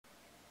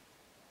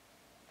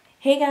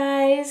Hey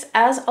guys,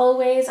 as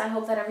always, I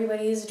hope that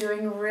everybody is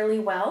doing really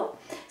well.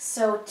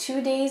 So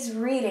today's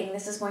reading,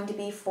 this is going to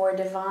be for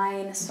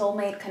divine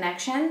soulmate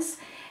connections.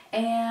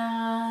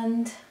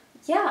 And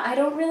yeah, I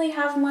don't really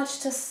have much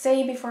to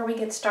say before we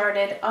get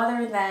started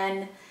other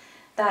than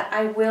that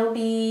I will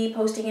be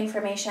posting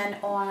information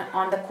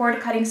on the cord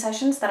cutting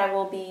sessions that I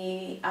will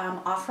be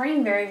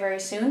offering very, very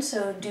soon.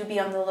 So do be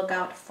on the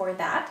lookout for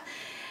that.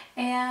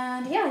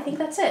 And yeah, I think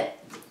that's it.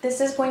 This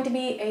is going to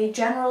be a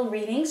general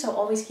reading, so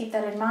always keep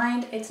that in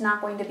mind. It's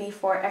not going to be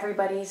for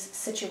everybody's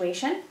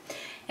situation.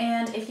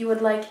 And if you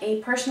would like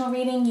a personal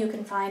reading, you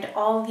can find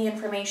all the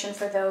information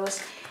for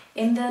those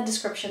in the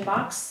description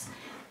box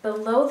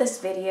below this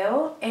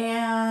video.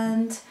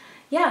 And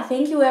yeah,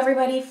 thank you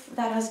everybody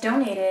that has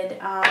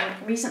donated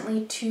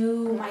recently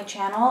to my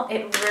channel.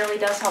 It really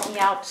does help me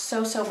out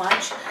so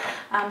much.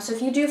 So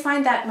if you do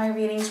find that my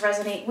readings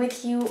resonate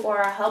with you or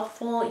are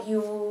helpful,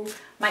 you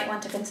might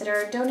want to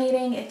consider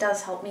donating. It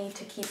does help me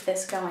to keep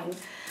this going.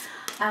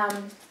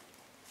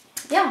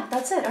 Yeah,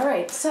 that's it. All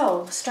right,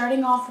 so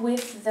starting off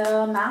with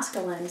the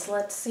masculines,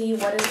 let's see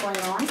what is going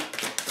on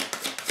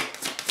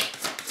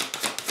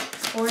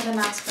for the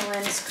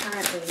masculines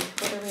currently.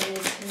 What do we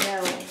need to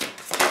know?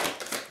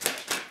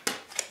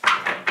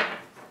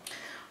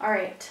 All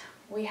right,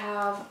 we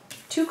have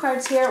two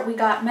cards here. We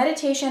got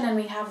meditation and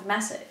we have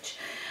message.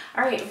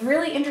 All right,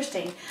 really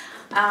interesting.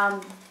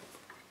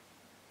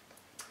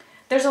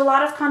 There's a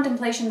lot of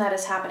contemplation that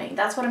is happening.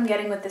 That's what I'm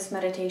getting with this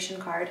meditation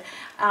card.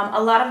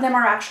 A lot of them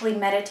are actually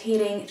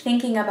meditating,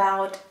 thinking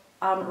about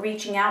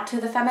reaching out to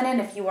the feminine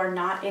if you are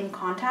not in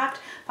contact,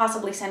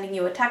 possibly sending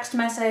you a text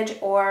message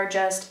or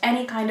just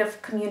any kind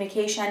of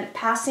communication,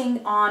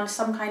 passing on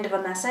some kind of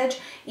a message,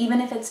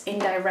 even if it's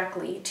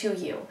indirectly to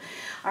you.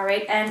 All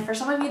right, and for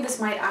some of you, this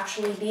might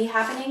actually be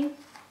happening.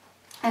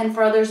 And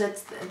for others,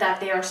 it's that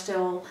they are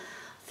still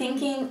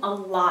thinking a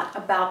lot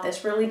about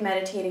this, really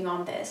meditating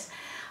on this.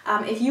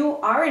 If you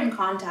are in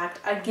contact,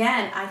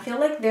 again, I feel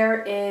like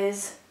there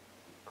is,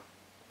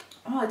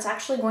 oh, it's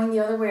actually going the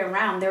other way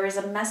around. There is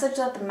a message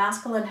that the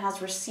masculine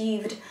has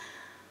received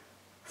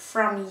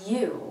from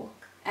you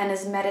and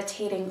is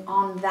meditating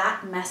on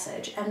that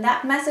message. And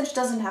that message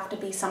doesn't have to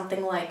be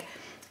something like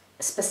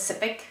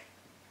specific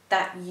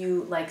that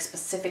you like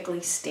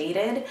specifically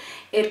stated.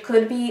 It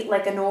could be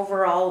like an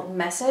overall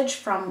message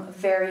from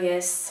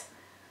various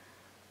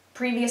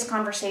previous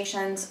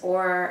conversations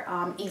or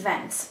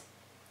events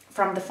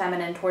from the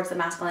feminine towards the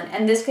masculine.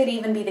 And this could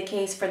even be the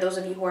case for those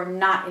of you who are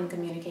not in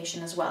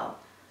communication as well.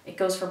 It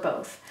goes for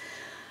both.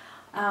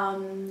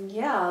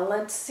 Yeah,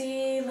 let's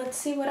see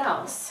what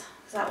else.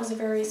 That was a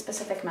very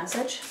specific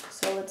message.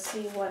 So let's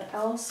see what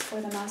else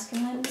for the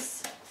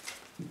masculines.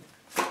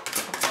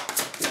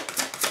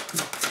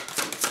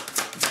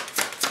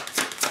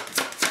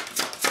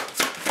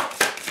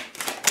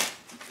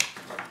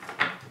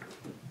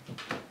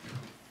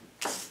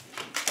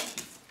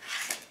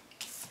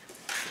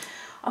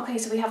 Okay,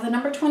 so we have the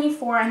number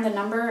 24 and the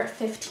number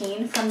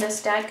 15 from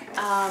this deck.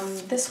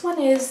 This one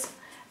is,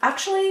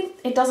 actually,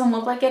 it doesn't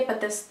look like it,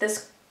 but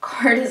this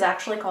card is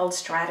actually called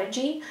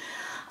Strategy.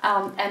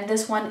 And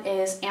this one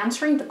is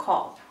Answering the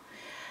Call.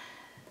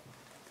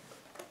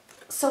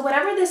 So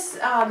whatever this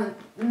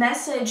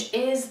message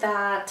is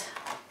that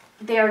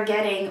they are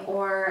getting,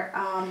 or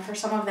for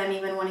some of them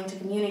even wanting to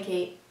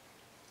communicate,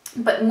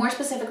 but more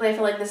specifically, I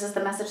feel like this is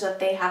the message that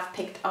they have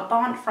picked up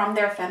on from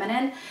their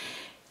feminine.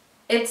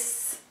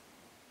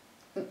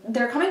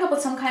 They're coming up with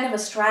some kind of a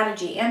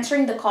strategy,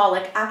 answering the call,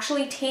 like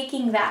actually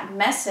taking that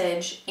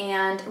message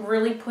and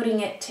really putting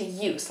it to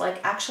use, like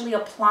actually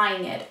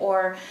applying it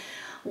or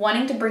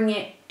wanting to bring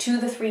it to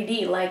the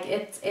 3D. Like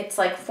it's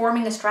like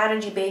forming a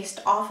strategy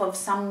based off of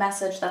some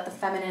message that the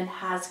feminine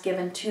has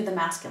given to the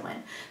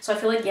masculine. So I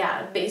feel like,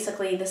 yeah,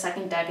 basically the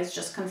second deck is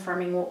just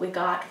confirming what we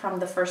got from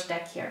the first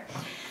deck here.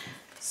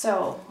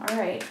 So, all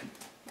right,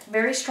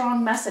 very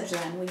strong message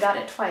then. We got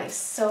it twice.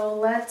 So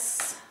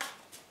let's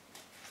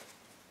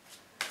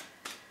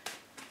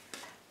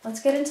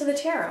get into the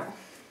tarot.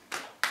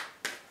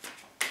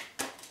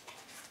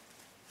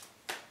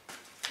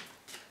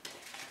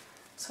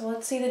 So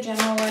let's see the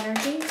general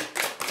energy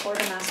for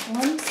the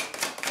masculines.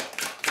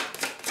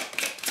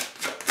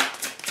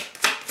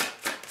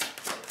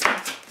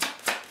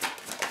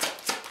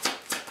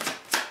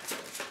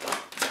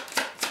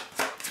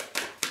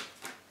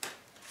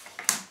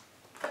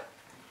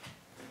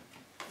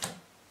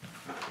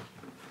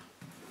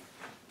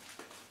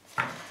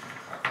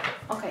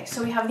 Okay,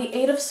 so we have the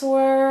Eight of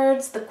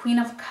Swords, the Queen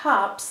of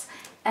Cups,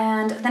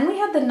 and then we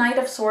had the Knight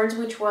of Swords,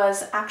 which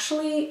was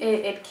actually,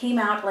 it came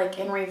out like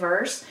in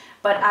reverse,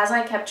 but as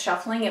I kept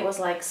shuffling, it was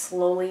like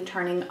slowly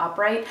turning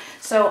upright.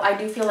 So I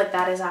do feel like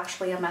that is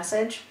actually a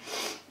message.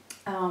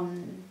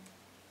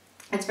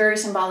 It's very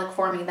symbolic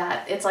for me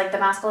that it's like the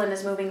masculine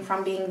is moving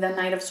from being the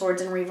Knight of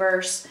Swords in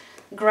reverse,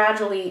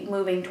 gradually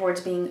moving towards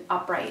being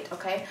upright,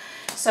 okay?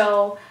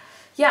 So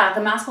yeah,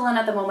 the masculine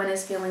at the moment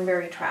is feeling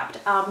very trapped.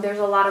 There's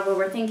a lot of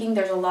overthinking.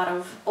 There's a lot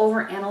of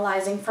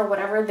overanalyzing for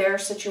whatever their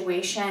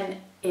situation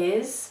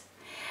is.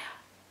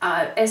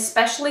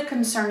 Especially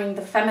concerning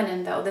the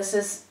feminine, though.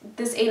 This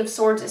Eight of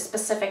Swords is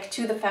specific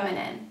to the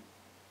feminine.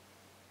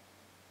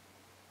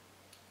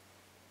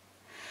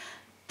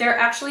 They're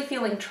actually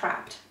feeling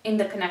trapped in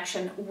the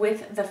connection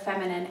with the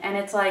feminine. And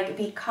it's like,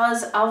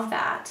 because of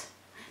that,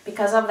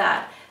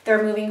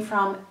 they're moving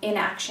from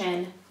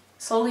inaction,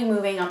 slowly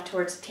moving up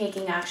towards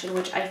taking action,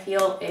 which I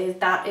feel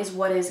that is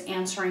what is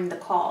answering the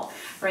call,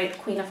 right?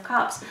 Queen of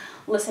Cups,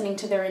 listening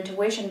to their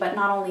intuition, but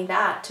not only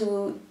that,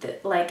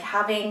 like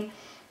having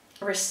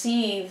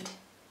received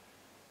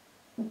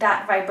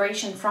that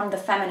vibration from the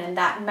feminine,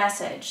 that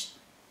message.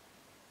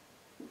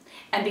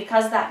 And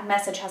because that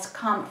message has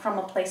come from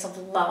a place of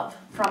love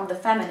from the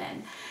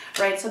feminine,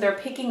 right? So they're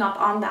picking up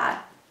on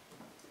that.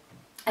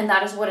 And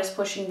that is what is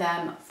pushing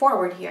them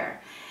forward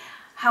here.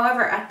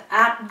 However,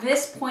 at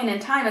this point in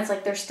time, it's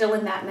like they're still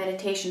in that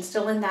meditation,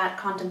 still in that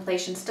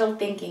contemplation, still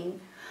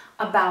thinking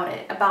about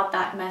it, about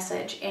that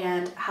message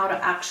and how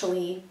to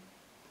actually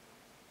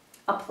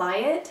apply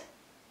it.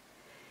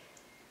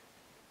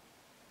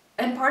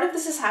 And part of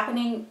this is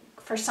happening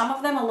for some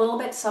of them a little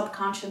bit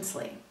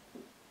subconsciously.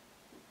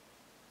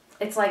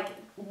 It's like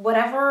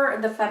whatever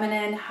the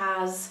feminine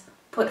has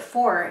put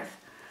forth,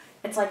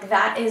 it's like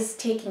that is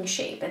taking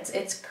shape.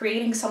 It's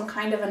creating some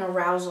kind of an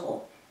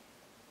arousal.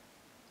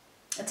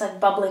 It's like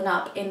bubbling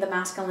up in the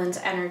masculine's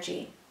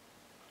energy.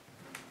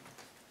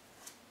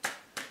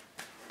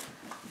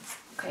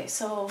 Okay,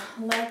 so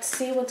let's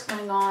see what's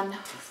going on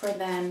for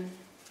them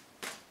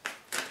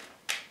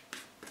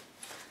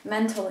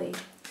mentally.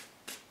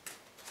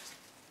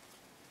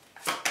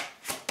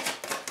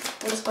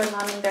 What is going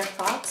on in their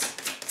thoughts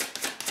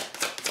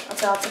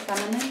about the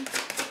feminine?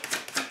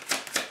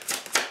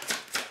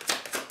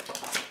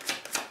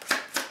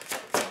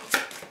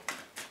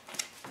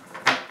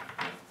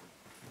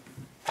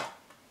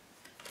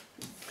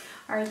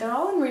 All right, they're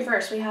all in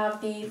reverse. We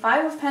have the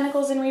Five of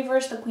Pentacles in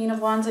reverse, the Queen of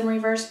Wands in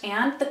reverse,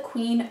 and the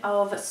Queen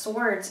of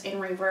Swords in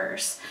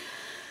reverse.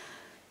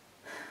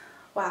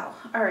 Wow,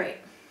 all right.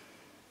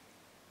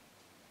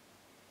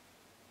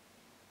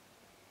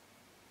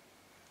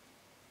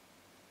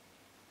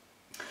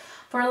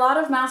 For a lot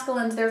of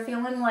masculines, they're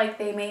feeling like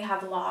they may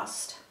have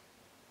lost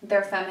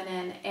their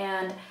feminine,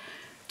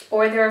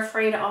 or they're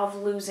afraid of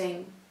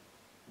losing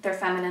their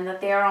feminine, that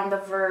they are on the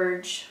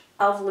verge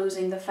of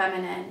losing the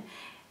feminine.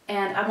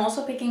 And I'm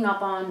also picking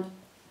up on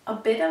a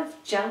bit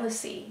of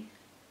jealousy.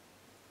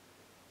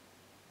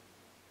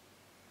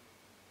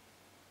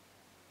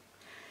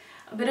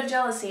 A bit of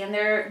jealousy, and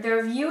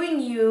they're viewing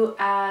you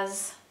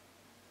as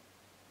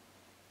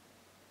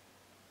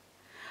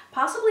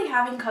possibly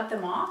having cut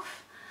them off.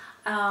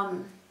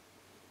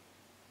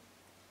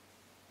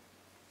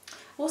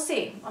 We'll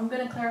see. I'm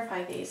going to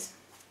clarify these.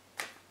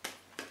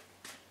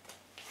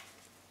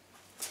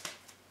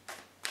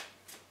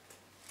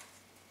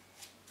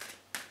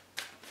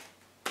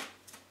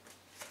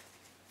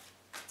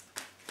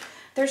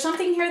 There's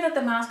something here that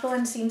the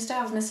masculine seems to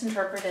have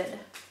misinterpreted.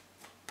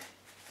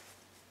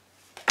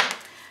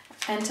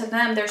 And to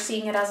them, they're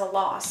seeing it as a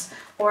loss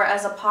or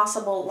as a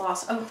possible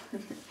loss. Oh,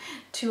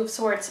 Two of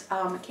Swords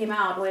came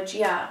out, which,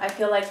 yeah, I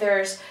feel like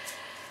there's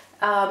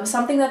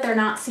something that they're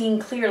not seeing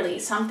clearly,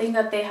 something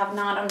that they have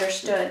not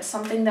understood,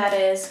 something that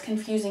is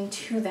confusing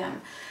to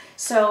them.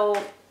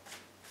 So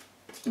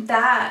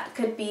that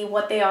could be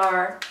what they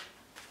are,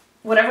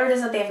 whatever it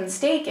is that they have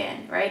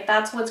mistaken, right?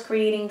 That's what's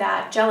creating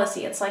that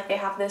jealousy. It's like they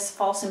have this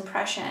false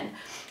impression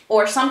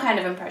or some kind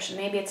of impression.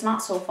 Maybe it's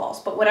not so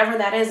false, but whatever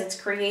that is, it's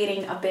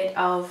creating a bit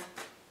of,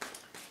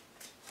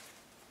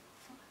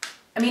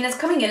 I mean, it's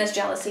coming in as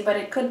jealousy, but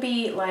it could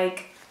be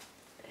like,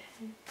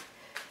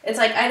 it's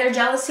like either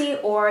jealousy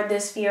or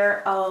this fear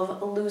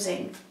of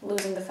losing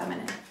the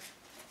feminine.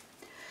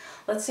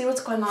 Let's see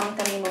what's going on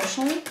with them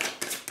emotionally.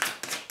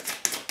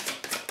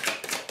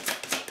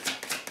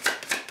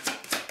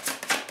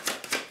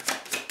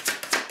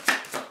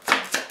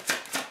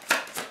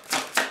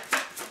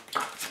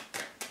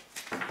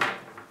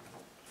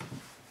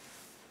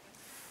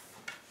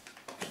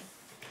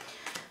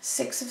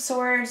 Six of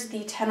Swords,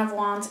 the Ten of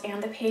Wands,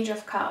 and the Page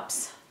of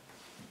Cups.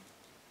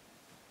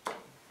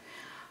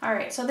 All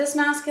right, so this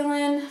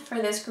masculine,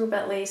 for this group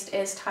at least,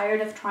 is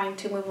tired of trying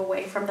to move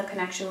away from the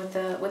connection with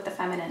the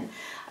feminine.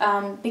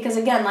 Because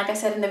again, like I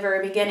said in the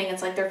very beginning,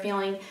 it's like they're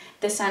feeling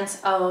this sense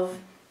of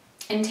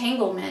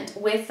entanglement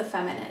with the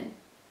feminine,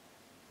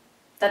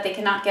 that they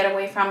cannot get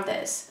away from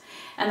this.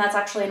 And that's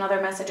actually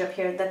another message up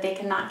here, that they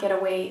cannot get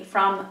away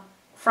from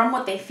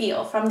what they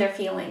feel, from their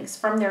feelings,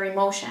 from their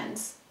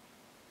emotions.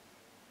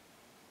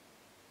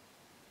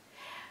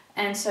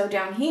 And so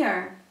down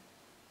here,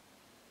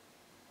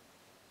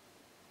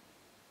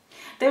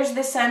 there's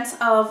this sense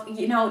of,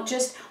 you know,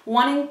 just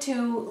wanting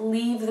to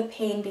leave the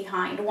pain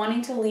behind,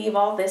 wanting to leave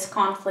all this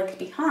conflict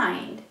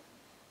behind.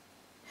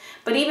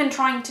 But even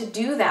trying to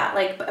do that,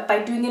 like by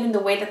doing it in the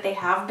way that they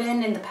have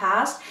been in the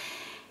past,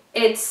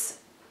 it's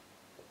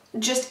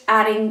just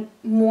adding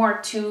more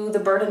to the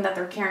burden that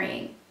they're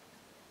carrying.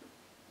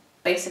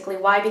 Basically,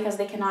 why? Because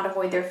they cannot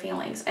avoid their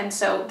feelings. And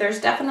so there's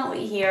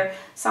definitely here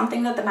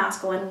something that the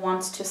masculine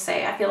wants to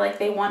say. I feel like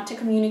they want to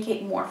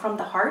communicate more from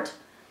the heart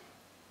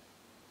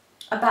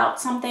about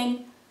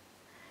something.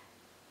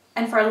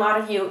 And for a lot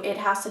of you, it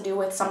has to do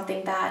with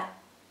something that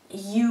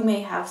you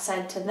may have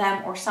said to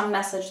them, or some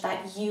message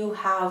that you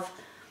have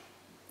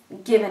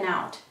given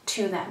out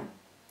to them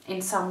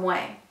in some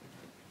way.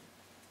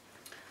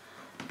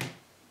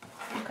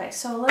 Okay,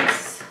 so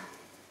let's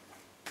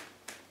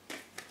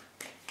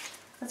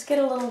get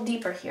a little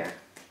deeper here.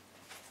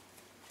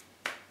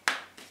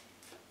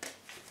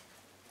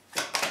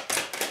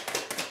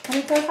 Let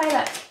me clarify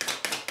that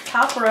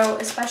top row,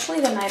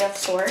 especially the Knight of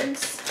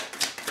Swords.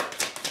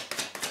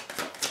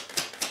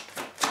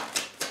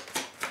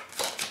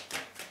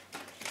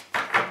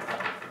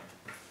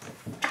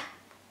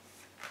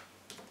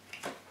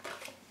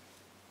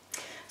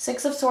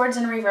 Six of Swords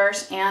in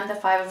reverse and the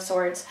Five of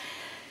Swords.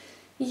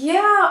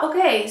 Yeah,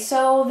 okay,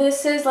 so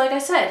this is, like I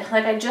said,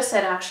 like I just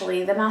said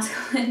actually, the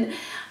masculine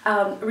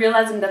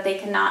realizing that they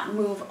cannot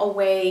move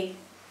away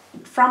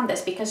from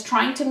this, because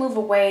trying to move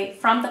away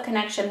from the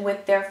connection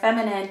with their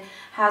feminine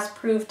has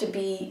proved to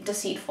be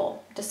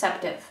deceitful,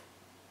 deceptive.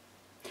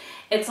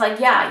 It's like,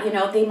 yeah, you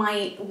know, they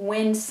might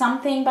win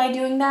something by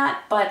doing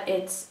that, but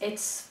it's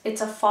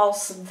a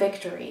false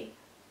victory.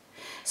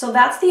 So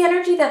that's the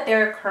energy that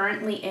they're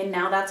currently in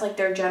now. That's like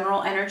their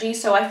general energy.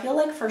 So I feel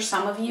like for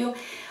some of you,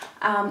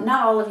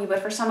 not all of you, but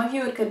for some of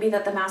you, it could be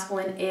that the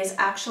masculine is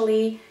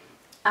actually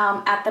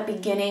at the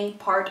beginning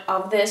part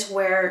of this,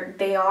 where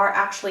they are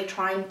actually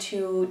trying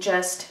to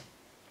just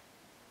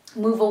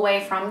move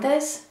away from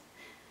this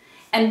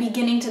and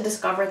beginning to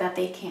discover that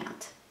they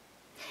can't.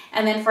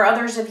 And then for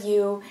others of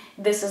you,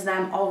 this is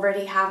them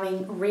already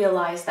having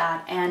realized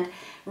that and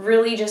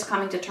really just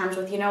coming to terms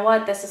with, you know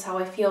what, this is how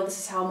I feel, this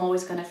is how I'm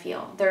always going to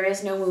feel. There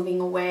is no moving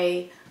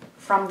away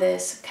from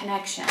this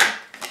connection.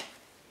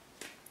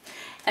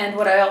 And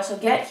what I also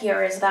get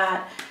here is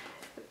that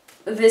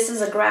this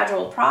is a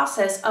gradual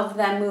process of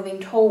them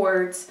moving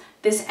towards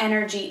this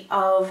energy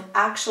of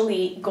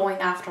actually going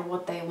after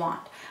what they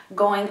want,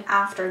 going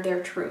after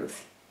their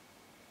truth,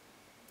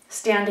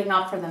 standing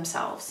up for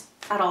themselves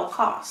at all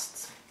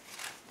costs.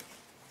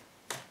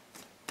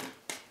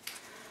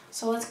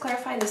 So let's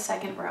clarify the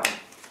second row.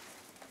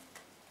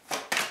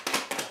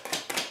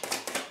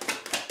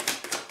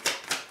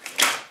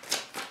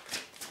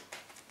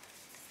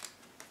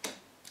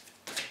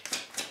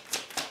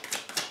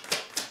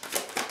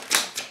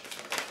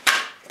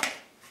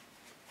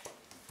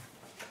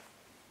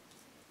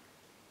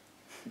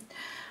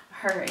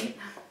 All right,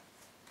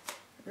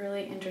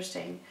 really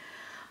interesting.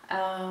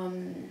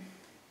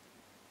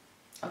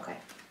 Okay.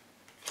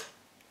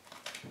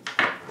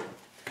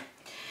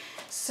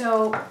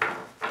 So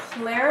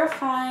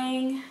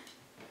clarifying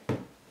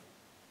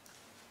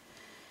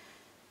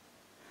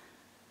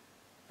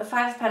the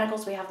Five of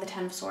Pentacles, we have the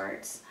Ten of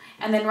Swords.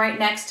 And then right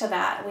next to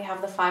that, we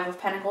have the Five of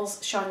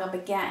Pentacles showing up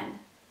again.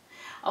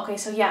 Okay,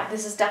 so yeah,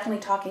 this is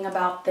definitely talking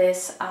about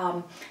this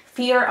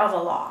fear of a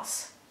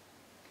loss.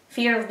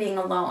 Fear of being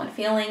alone,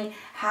 feeling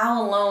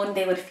how alone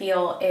they would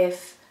feel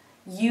if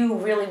you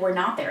really were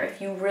not there,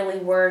 if you really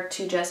were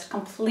to just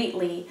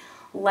completely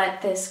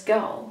let this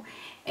go.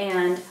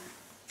 And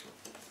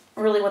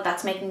really what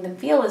that's making them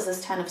feel is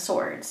this Ten of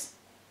Swords.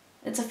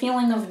 It's a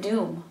feeling of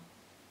doom.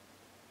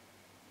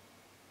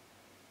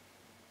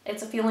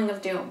 It's a feeling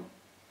of doom.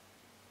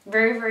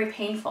 Very, very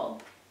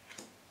painful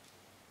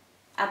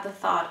at the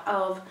thought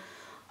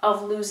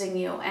of losing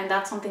you. And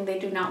that's something they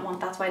do not want.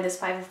 That's why this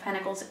Five of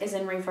Pentacles is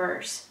in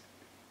reverse.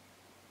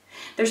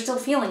 They're still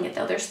feeling it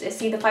though.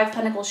 See the Five of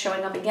Pentacles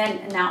showing up again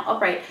and now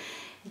upright.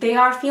 They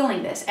are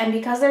feeling this. And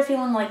because they're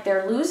feeling like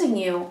they're losing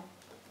you,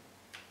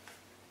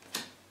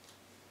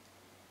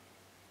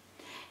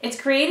 it's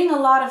creating a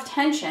lot of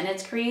tension.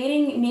 It's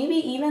creating maybe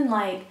even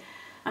like,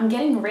 I'm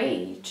getting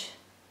rage.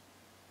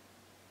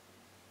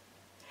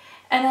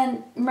 And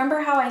then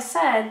remember how I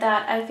said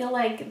that I feel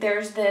like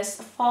there's this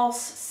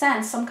false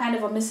sense, some kind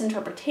of a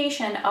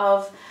misinterpretation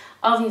of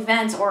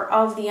events or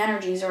of the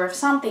energies or of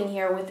something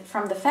here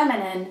from the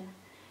feminine,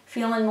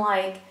 feeling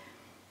like,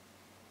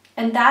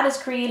 and that is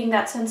creating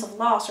that sense of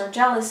loss or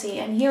jealousy.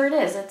 And here it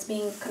is, it's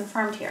being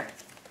confirmed here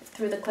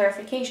through the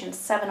clarification,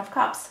 Seven of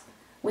Cups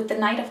with the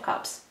Knight of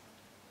Cups.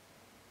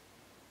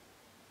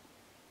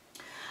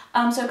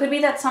 So it could be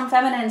that some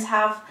feminines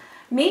have,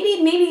 maybe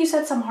you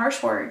said some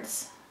harsh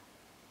words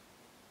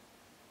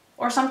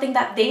or something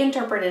that they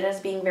interpreted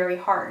as being very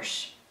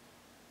harsh.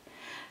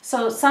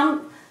 So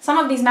some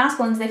of these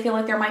masculines, they feel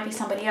like there might be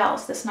somebody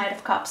else, this Knight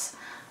of Cups,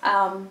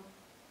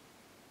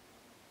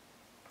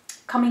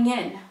 coming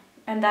in,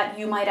 and that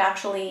you might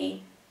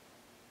actually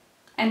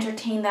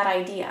entertain that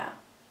idea.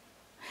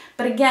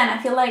 But again,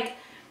 I feel like,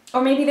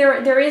 or maybe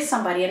there is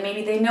somebody and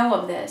maybe they know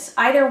of this.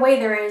 Either way,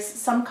 there is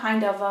some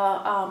kind of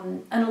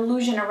an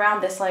illusion around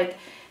this, like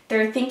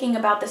they're thinking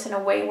about this in a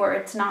way where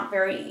it's not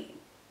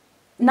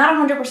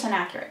 100%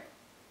 accurate.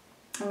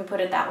 Let me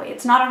put it that way.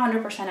 It's not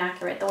 100%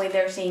 accurate the way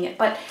they're seeing it.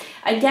 But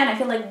again, I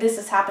feel like this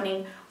is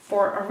happening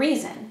for a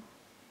reason.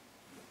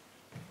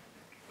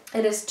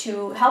 It is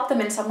to help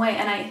them in some way.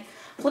 And I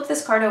flipped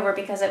this card over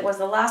because it was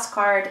the last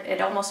card.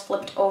 It almost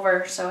flipped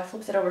over, so I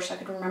flipped it over so I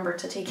could remember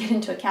to take it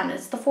into account.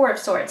 It's the Four of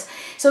Swords.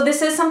 So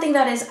this is something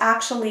that is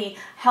actually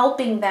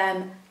helping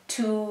them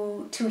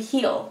to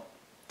heal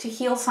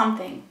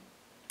something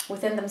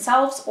within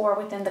themselves or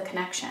within the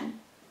connection.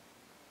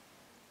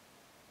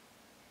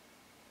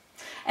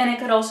 And it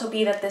could also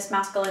be that this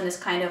masculine is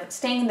kind of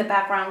staying in the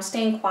background,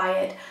 staying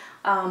quiet,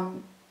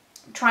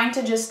 trying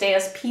to just stay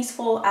as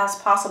peaceful as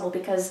possible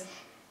because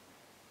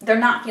they're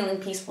not feeling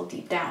peaceful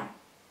deep down.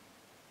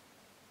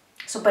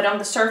 So, but on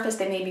the surface,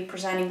 they may be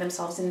presenting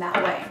themselves in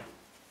that way.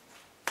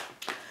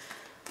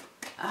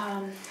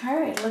 All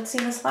right, let's see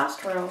this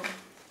last row.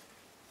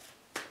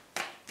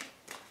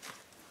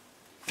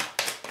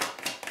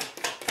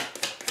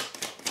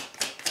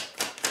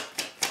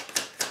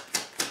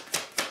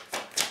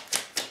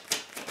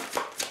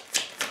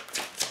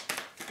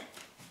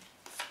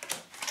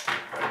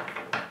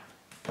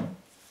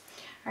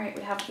 All right,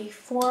 we have the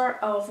Four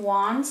of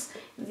Wands,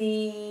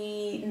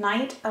 the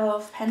Knight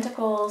of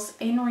Pentacles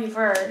in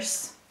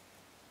reverse,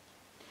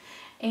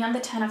 and the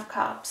Ten of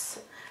Cups,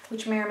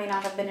 which may or may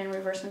not have been in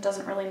reverse, and it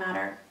doesn't really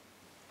matter.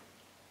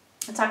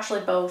 It's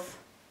actually both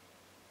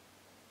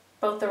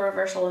the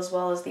reversal as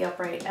well as the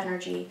upright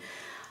energy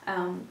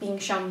being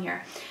shown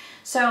here.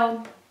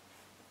 So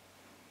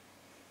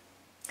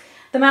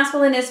the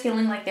masculine is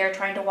feeling like they're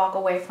trying to walk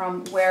away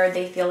from where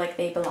they feel like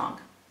they belong.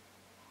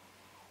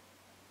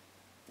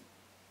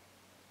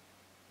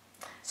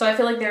 So I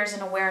feel like there's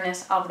an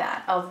awareness of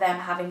that, of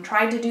them having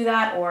tried to do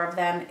that or of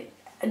them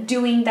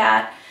doing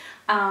that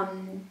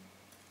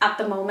at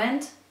the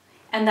moment.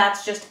 And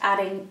that's just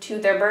adding to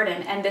their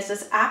burden. And this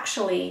is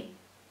actually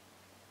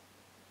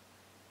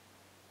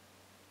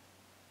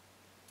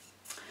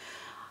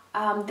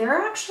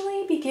they're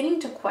actually beginning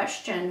to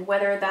question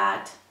whether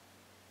that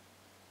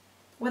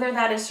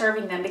is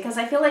serving them. Because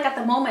I feel like at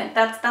the moment,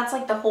 that's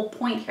like the whole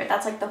point here.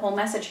 That's like the whole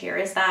message here,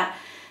 is that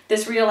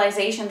this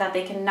realization that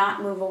they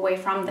cannot move away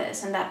from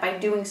this, and that by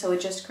doing so,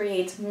 it just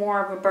creates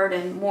more of a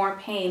burden, more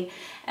pain,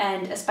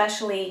 and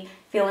especially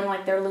feeling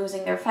like they're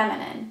losing their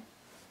feminine.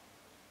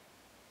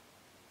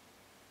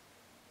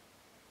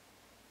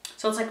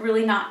 So it's like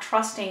really not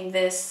trusting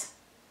this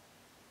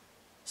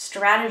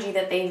strategy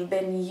that they've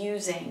been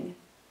using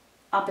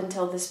up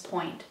until this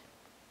point.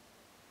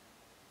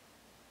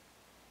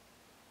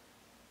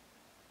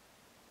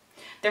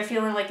 They're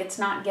feeling like it's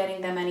not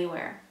getting them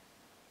anywhere.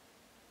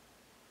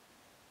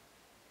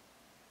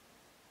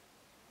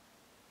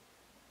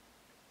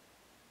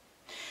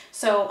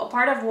 So a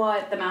part of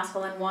what the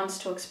masculine wants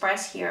to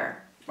express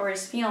here, or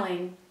is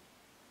feeling,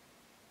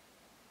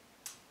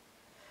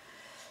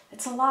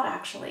 it's a lot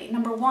actually.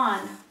 Number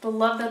one, the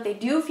love that they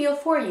do feel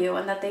for you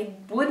and that they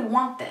would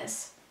want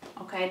this.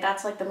 Okay,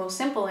 that's like the most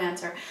simple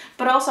answer.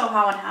 But also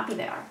how unhappy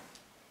they are.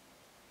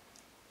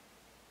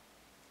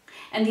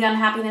 And the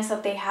unhappiness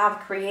that they have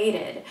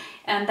created.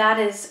 And that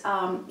is,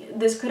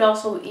 this could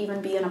also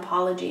even be an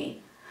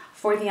apology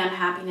for the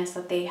unhappiness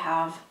that they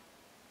have,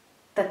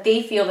 that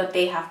they feel that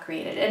they have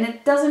created. And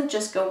it doesn't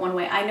just go one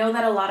way. I know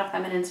that a lot of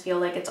feminines feel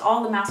like it's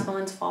all the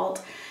masculine's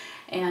fault,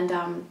 and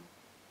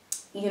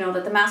you know,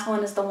 that the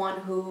masculine is the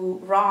one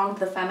who wronged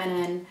the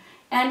feminine.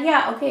 And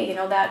yeah, okay, you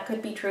know, that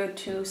could be true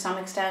to some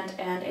extent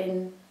and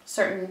in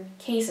certain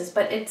cases,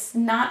 but it's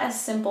not as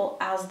simple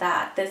as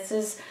that. This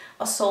is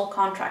a soul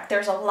contract.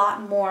 There's a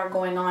lot more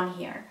going on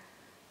here.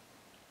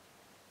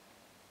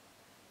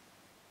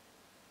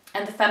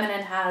 And the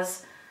feminine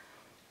has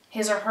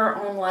his or her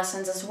own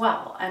lessons as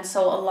well. And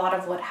so a lot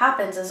of what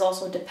happens is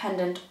also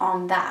dependent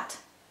on that.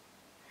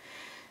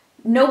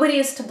 Nobody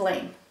is to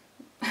blame.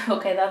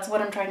 Okay, that's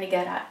what I'm trying to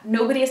get at.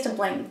 Nobody is to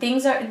blame.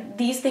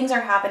 These things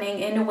are happening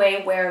in a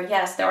way where,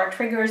 yes, there are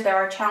triggers, there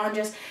are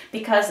challenges,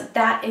 because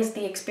that is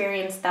the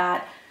experience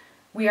that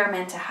we are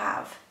meant to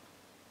have.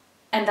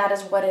 And that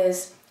is what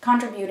is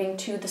contributing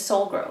to the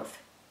soul growth.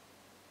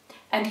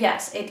 And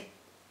yes, it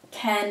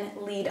can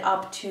lead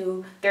up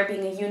to there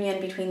being a union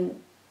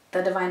between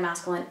the divine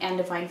masculine and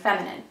divine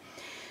feminine.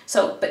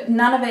 So, but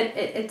none of it,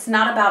 it's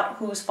not about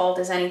whose fault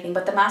is anything,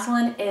 but the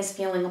masculine is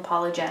feeling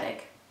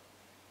apologetic.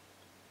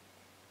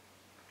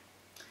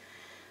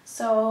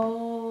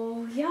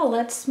 So yeah,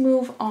 let's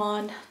move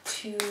on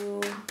to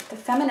the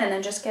feminine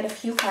and just get a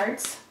few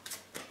cards,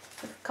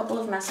 a couple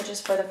of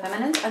messages for the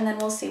feminine, and then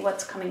we'll see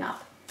what's coming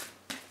up.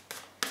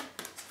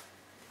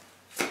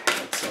 All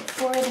right, so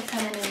for the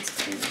feminines,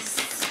 please.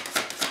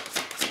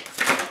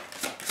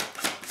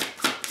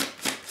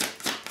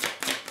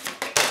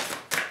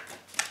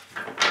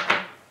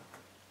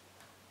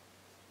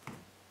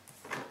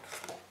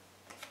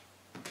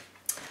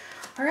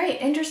 All right,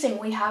 interesting.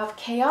 We have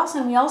chaos,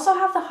 and we also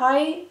have the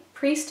High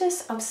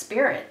Priestess of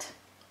Spirit.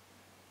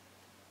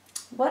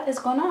 What is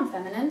going on,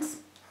 feminines?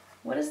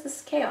 What is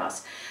this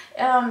chaos?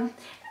 I'm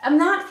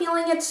not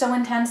feeling it so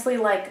intensely,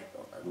 like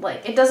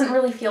it doesn't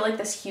really feel like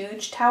this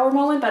huge tower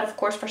moment, but of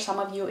course for some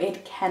of you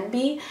it can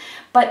be.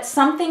 But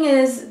something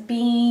is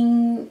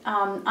being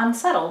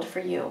unsettled for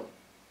you.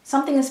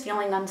 Something is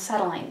feeling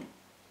unsettling.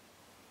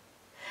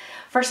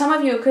 For some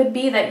of you, it could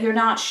be that you're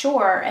not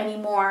sure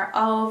anymore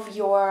of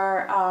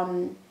your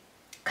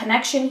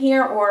connection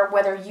here, or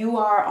whether you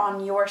are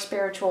on your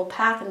spiritual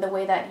path in the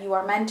way that you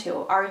are meant to.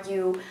 Are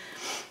you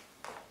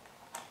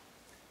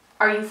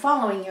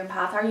following your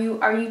path? Are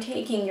you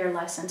taking your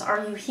lessons?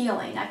 Are you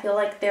healing? I feel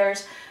like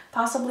there's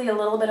possibly a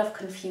little bit of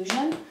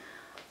confusion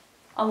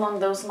along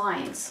those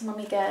lines. Let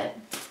me get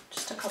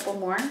just a couple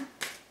more.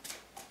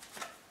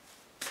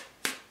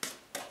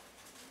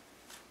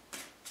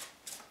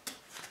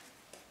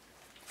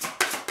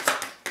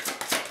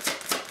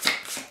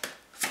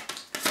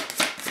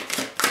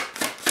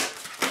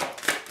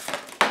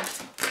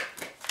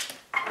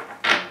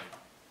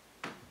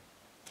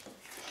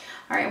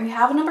 All right, we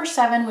have number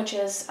 7, which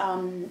is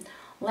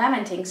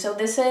lamenting. So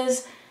this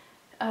is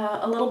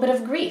a little bit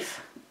of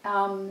grief,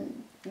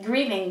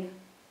 grieving.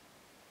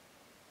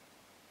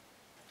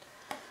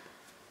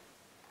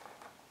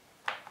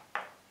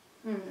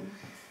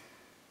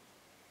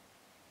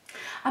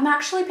 I'm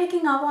actually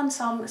picking up on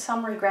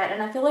some regret,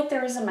 and I feel like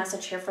there is a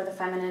message here for the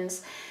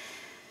feminines.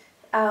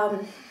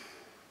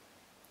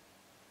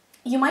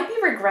 You might be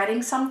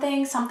regretting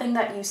something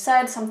that you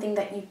said, something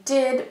that you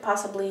did,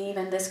 possibly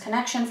even this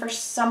connection for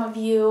some of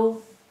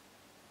you.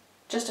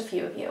 Just a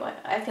few of you.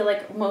 I feel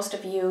like most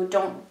of you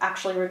don't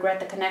actually regret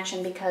the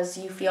connection because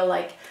you feel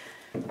like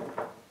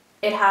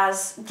it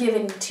has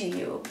given to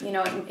you. You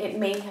know, it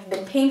may have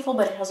been painful,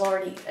 but it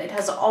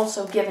has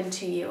also given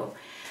to you.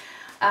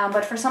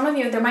 But for some of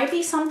you, there might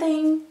be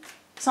something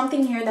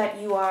here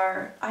that you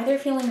are either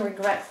feeling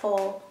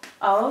regretful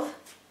of,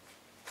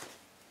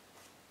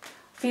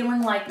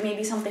 feeling like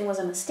maybe something was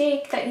a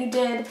mistake that you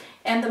did,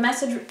 and the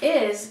message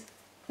is,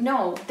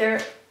 no,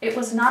 it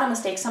was not a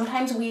mistake.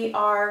 Sometimes we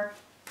are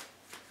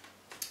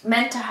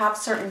meant to have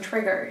certain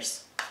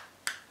triggers.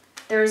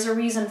 There's a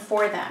reason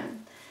for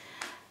them.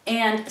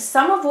 And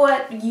some of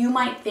what you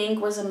might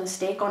think was a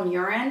mistake on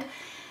your end,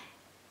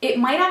 it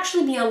might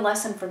actually be a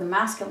lesson for the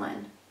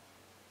masculine.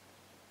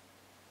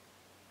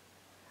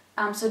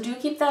 So do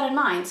keep that in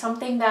mind.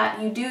 Something that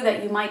you do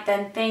that you might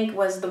then think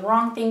was the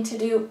wrong thing to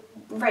do,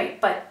 right,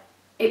 but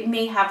it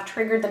may have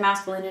triggered the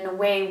masculine in a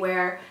way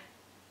where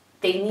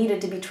they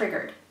needed to be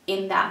triggered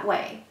in that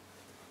way.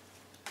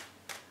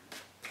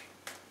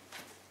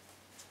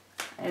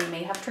 And it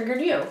may have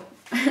triggered you,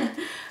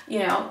 you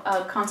know,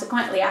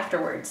 consequently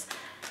afterwards.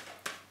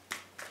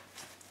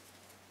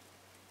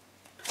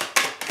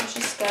 Let's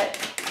just get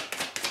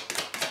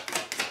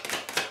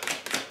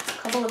a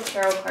couple of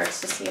tarot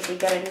cards to see if we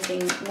get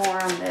anything more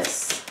on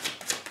this.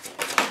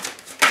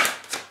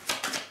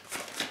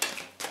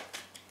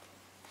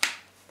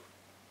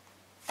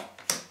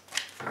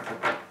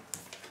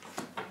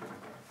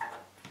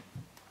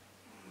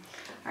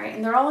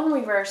 And they're all in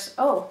reverse.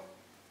 Oh,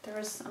 there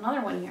was another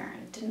one here. I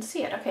didn't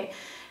see it. Okay,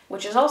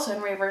 which is also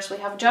in reverse. We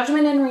have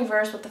Judgment in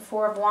reverse with the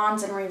 4 of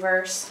Wands in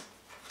reverse.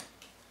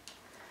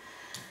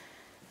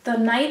 The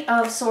Knight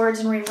of Swords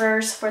in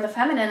reverse for the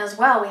feminine as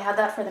well. We had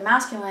that for the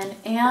masculine.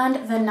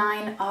 And the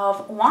 9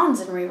 of Wands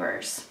in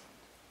reverse.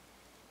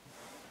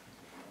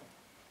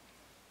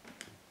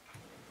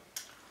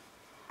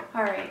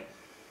 All right.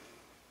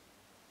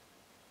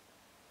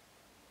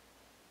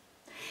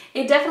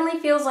 It definitely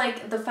feels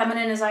like the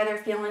feminine is either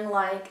feeling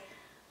like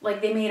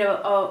they made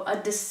a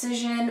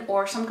decision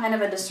or some kind of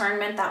a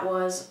discernment that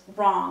was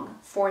wrong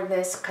for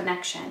this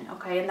connection,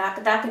 okay? And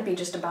that could be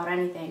just about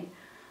anything.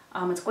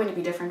 It's going to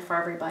be different for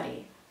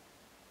everybody.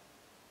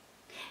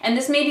 And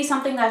this may be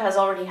something that has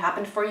already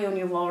happened for you and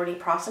you've already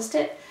processed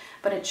it,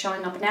 but it's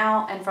showing up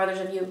now. And for others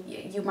of you,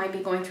 you might be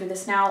going through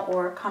this now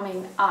or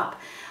coming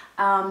up.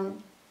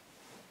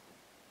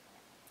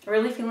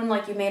 Really feeling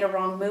like you made a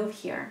wrong move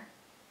here.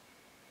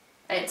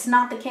 It's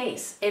not the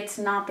case. It's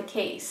not the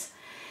case.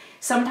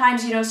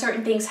 Sometimes, you know,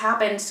 certain things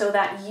happen so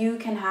that you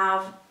can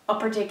have a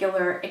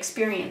particular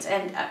experience.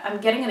 And I'm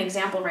getting an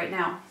example right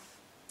now.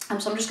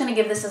 So I'm just going to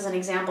give this as an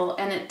example.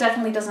 And it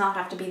definitely does not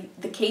have to be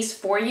the case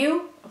for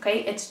you. Okay?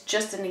 It's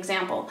just an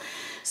example.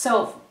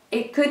 So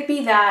it could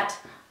be that,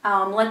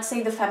 let's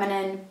say the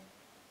feminine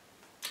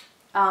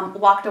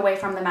walked away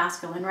from the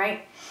masculine,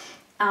 right?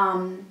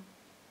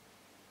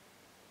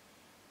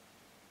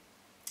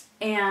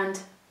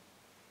 And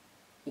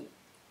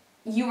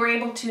you were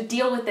able to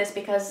deal with this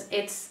because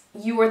it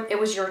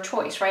was your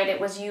choice, right?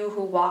 It was you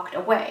who walked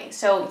away.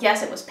 So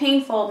yes, it was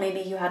painful.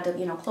 Maybe you had to,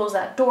 you know, close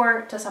that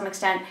door to some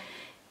extent.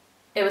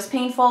 It was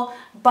painful,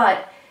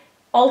 but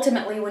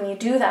ultimately when you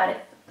do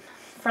that,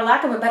 for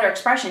lack of a better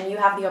expression, you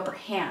have the upper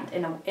hand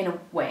in a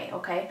way,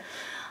 okay?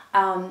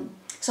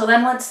 So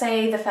then let's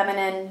say the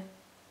feminine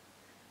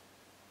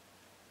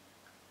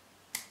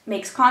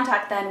makes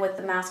contact then with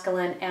the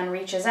masculine and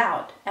reaches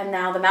out. And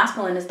now the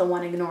masculine is the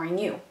one ignoring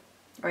you.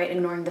 Right,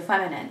 ignoring the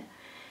feminine.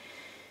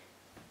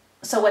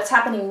 So what's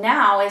happening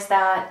now is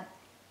that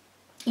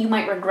you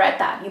might regret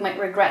that. You might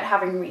regret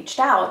having reached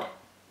out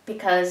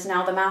because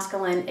now the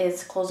masculine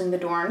is closing the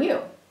door on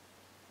you.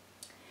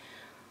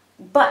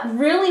 But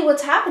really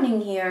what's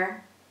happening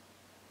here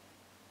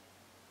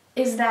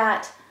is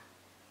that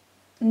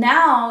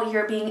now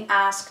you're being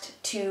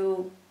asked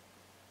to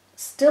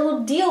still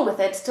deal with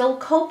it, still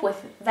cope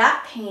with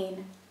that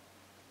pain,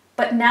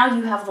 but now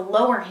you have the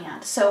lower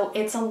hand, so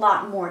it's a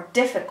lot more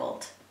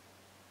difficult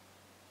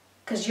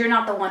because you're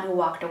not the one who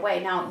walked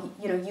away. Now,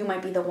 you know, you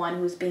might be the one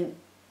who's being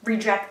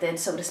rejected,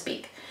 so to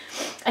speak.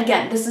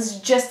 Again, this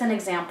is just an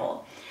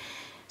example.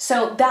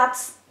 So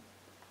that's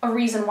a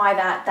reason why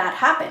that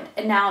happened.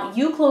 And now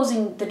you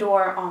closing the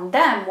door on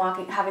them,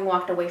 having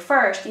walked away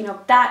first, you know,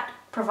 that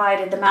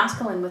provided the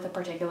masculine with a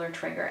particular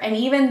trigger. And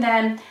even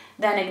then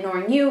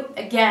ignoring you,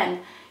 again,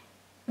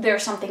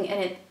 there's something in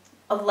it,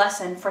 a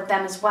lesson for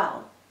them as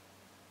well.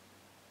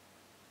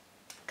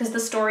 Because the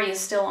story is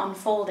still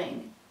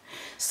unfolding.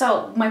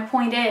 So my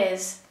point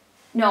is,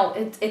 no,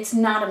 it's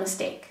not a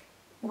mistake,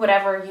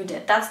 whatever you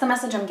did. That's the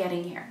message I'm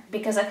getting here,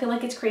 because I feel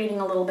like it's creating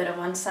a little bit of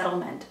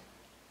unsettlement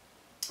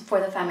for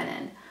the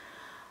feminine.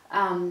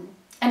 And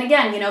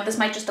again, you know, this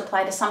might just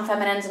apply to some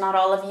feminines, not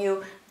all of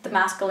you. The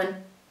masculine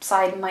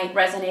side might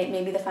resonate,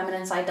 maybe the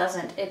feminine side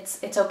doesn't.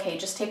 It's okay,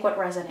 just take what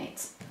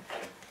resonates.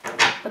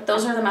 But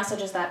those are the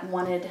messages that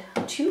wanted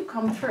to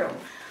come through.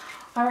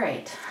 All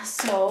right,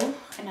 so,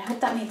 and I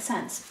hope that makes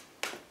sense.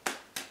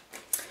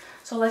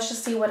 So let's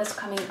just see what is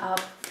coming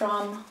up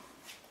from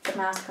the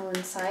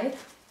masculine side.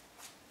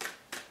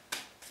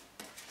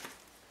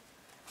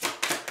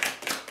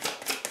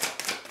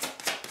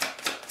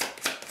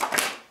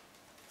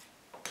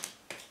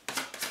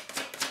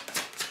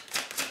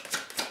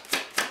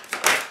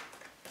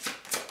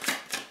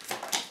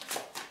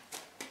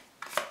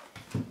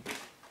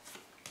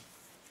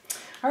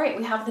 All right,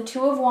 we have the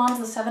Two of Wands,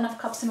 the Seven of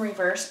Cups in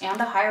reverse, and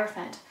the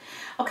Hierophant.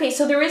 Okay,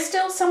 so there is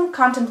still some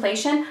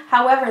contemplation.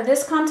 However,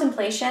 this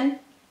contemplation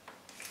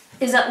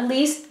is at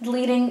least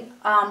leading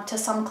to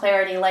some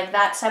clarity, like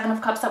that Seven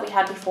of Cups that we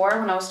had before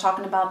when I was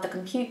talking about the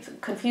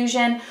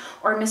confusion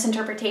or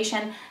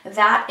misinterpretation.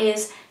 That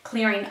is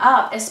clearing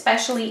up,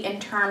 especially in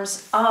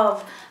terms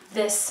of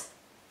this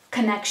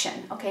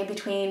connection, okay,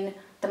 between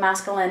the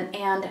masculine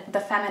and the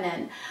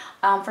feminine.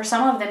 For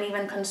some of them,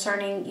 even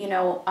concerning, you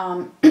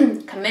know,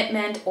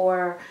 commitment,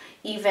 or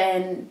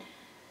even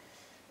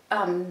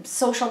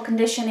social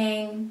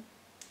conditioning,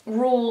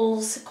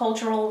 rules,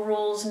 cultural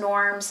rules,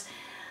 norms.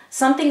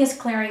 Something is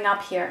clearing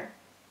up here.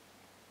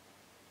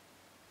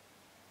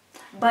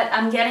 But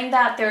I'm getting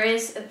that there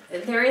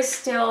is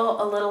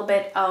still a little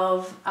bit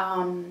of,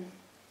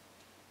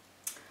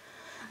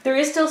 there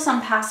is still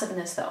some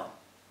passiveness though.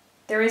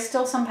 There is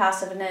still some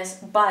passiveness,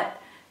 but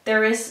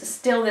there is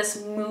still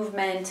this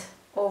movement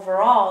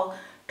overall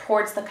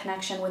towards the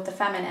connection with the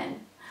feminine,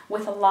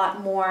 with a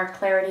lot more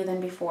clarity than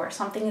before.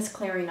 Something is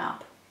clearing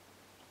up.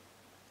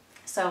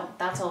 So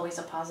that's always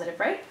a positive,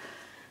 right?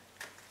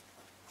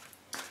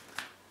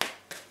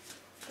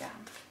 Yeah.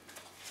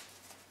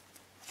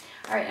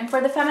 All right, and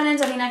for the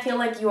feminines, I mean, I feel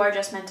like you are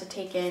just meant to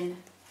take in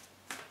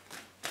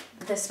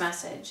this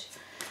message.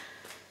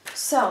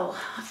 So,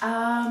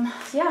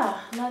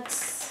 yeah,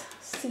 let's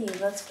see.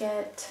 Let's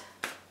get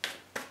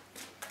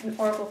an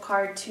oracle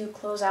card to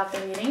close out the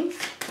reading.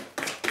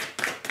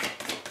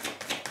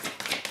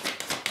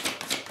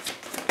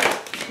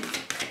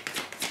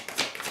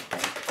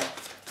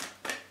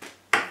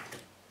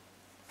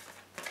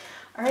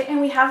 All right,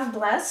 and we have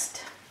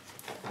Blessed.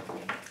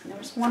 There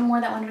was one more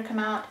that wanted to come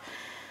out.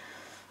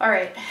 All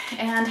right,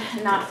 and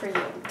Not for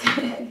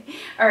You.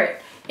 All right,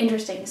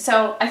 interesting.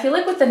 So I feel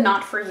like with the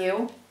Not for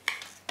You,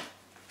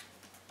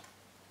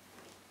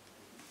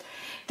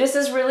 this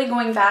is really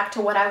going back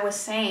to what I was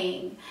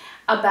saying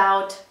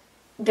about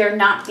there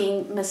not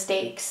being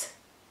mistakes.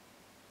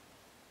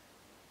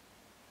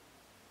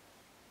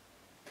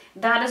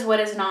 That is what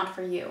is not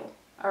for you.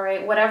 All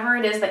right, whatever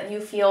it is that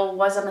you feel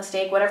was a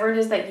mistake, whatever it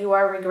is that you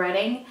are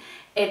regretting,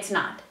 it's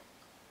not.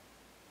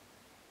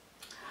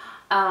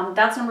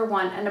 That's number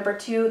one. And number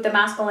two, the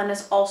masculine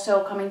is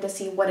also coming to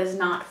see what is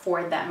not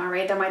for them, all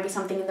right? There might be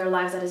something in their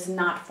lives that is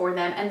not for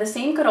them. And the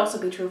same could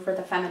also be true for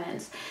the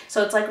feminines.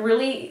 So it's like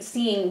really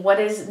seeing what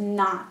is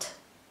not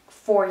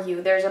for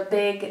you. There's a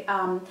big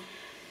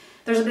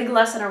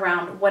lesson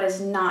around what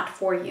is not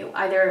for you,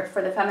 either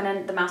for the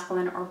feminine, the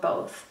masculine, or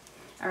both,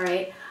 all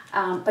right?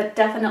 But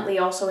definitely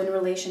also in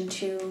relation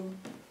to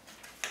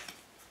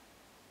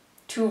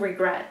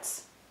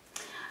regrets.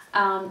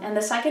 And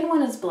the second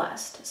one is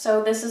Blessed.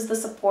 So this is the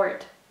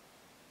support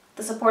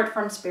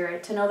from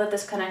Spirit, to know that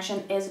this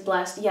connection is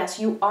blessed. Yes,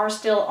 you are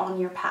still on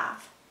your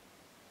path.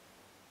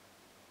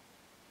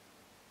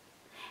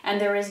 And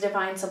there is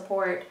divine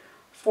support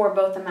for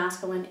both the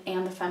masculine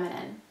and the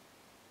feminine.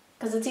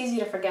 Because it's easy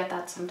to forget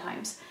that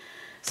sometimes.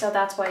 So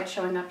that's why it's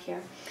showing up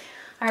here.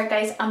 Alright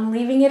guys, I'm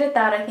leaving it at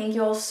that. I thank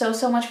you all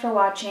so much for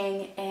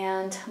watching,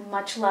 and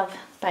much love.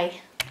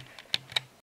 Bye.